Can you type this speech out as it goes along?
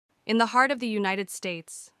In the heart of the United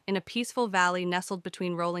States, in a peaceful valley nestled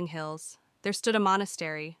between rolling hills, there stood a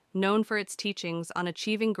monastery known for its teachings on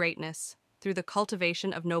achieving greatness through the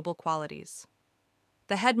cultivation of noble qualities.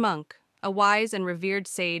 The head monk, a wise and revered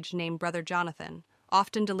sage named Brother Jonathan,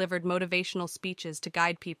 often delivered motivational speeches to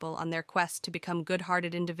guide people on their quest to become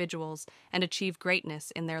good-hearted individuals and achieve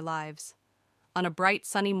greatness in their lives. On a bright,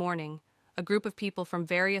 sunny morning, a group of people from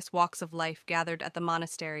various walks of life gathered at the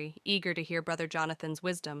monastery, eager to hear Brother Jonathan's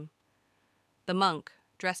wisdom. The monk,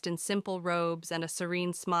 dressed in simple robes and a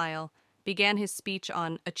serene smile, began his speech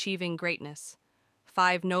on achieving greatness,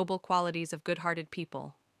 5 noble qualities of good-hearted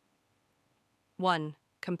people. 1.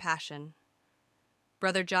 Compassion.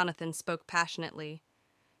 Brother Jonathan spoke passionately.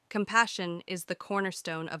 Compassion is the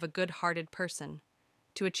cornerstone of a good-hearted person.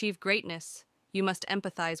 To achieve greatness, you must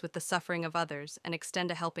empathize with the suffering of others and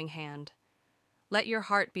extend a helping hand. Let your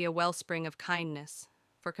heart be a wellspring of kindness,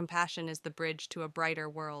 for compassion is the bridge to a brighter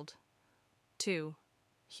world. 2.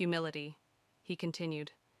 Humility. He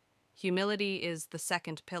continued. Humility is the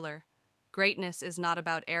second pillar. Greatness is not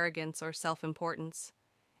about arrogance or self-importance.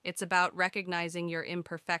 It's about recognizing your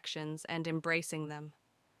imperfections and embracing them.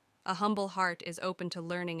 A humble heart is open to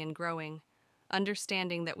learning and growing,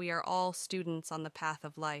 understanding that we are all students on the path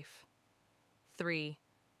of life. 3.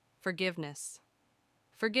 Forgiveness.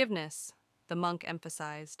 Forgiveness, the monk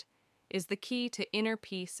emphasized, is the key to inner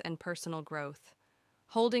peace and personal growth.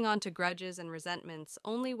 Holding on to grudges and resentments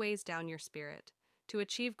only weighs down your spirit. To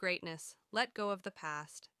achieve greatness, let go of the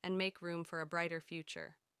past and make room for a brighter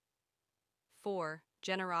future. 4.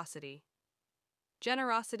 Generosity.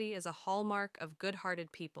 Generosity is a hallmark of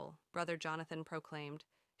good-hearted people, Brother Jonathan proclaimed.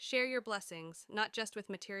 Share your blessings, not just with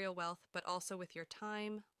material wealth, but also with your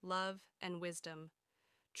time, love, and wisdom.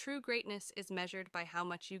 True greatness is measured by how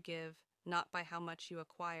much you give, not by how much you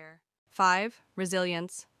acquire. 5.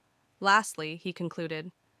 Resilience. Lastly, he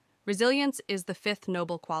concluded, resilience is the 5th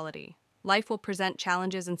noble quality. Life will present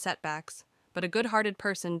challenges and setbacks, but a good-hearted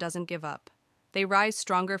person doesn't give up. They rise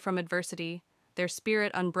stronger from adversity, their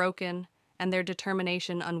spirit unbroken, and their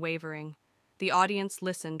determination unwavering. The audience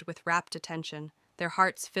listened with rapt attention, their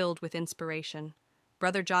hearts filled with inspiration.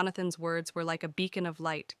 Brother Jonathan's words were like a beacon of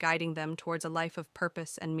light, guiding them towards a life of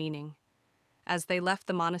purpose and meaning. As they left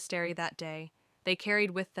the monastery that day, they carried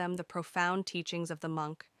with them the profound teachings of the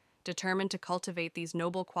monk, determined to cultivate these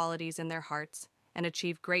noble qualities in their hearts and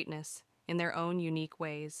achieve greatness in their own unique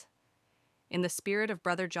ways. In the spirit of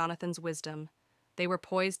Brother Jonathan's wisdom, they were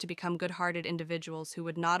poised to become good-hearted individuals who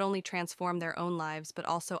would not only transform their own lives but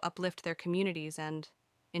also uplift their communities and,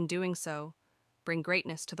 in doing so, bring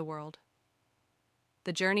greatness to the world.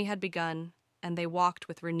 The journey had begun, and they walked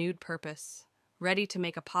with renewed purpose, ready to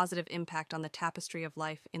make a positive impact on the tapestry of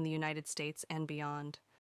life in the United States and beyond.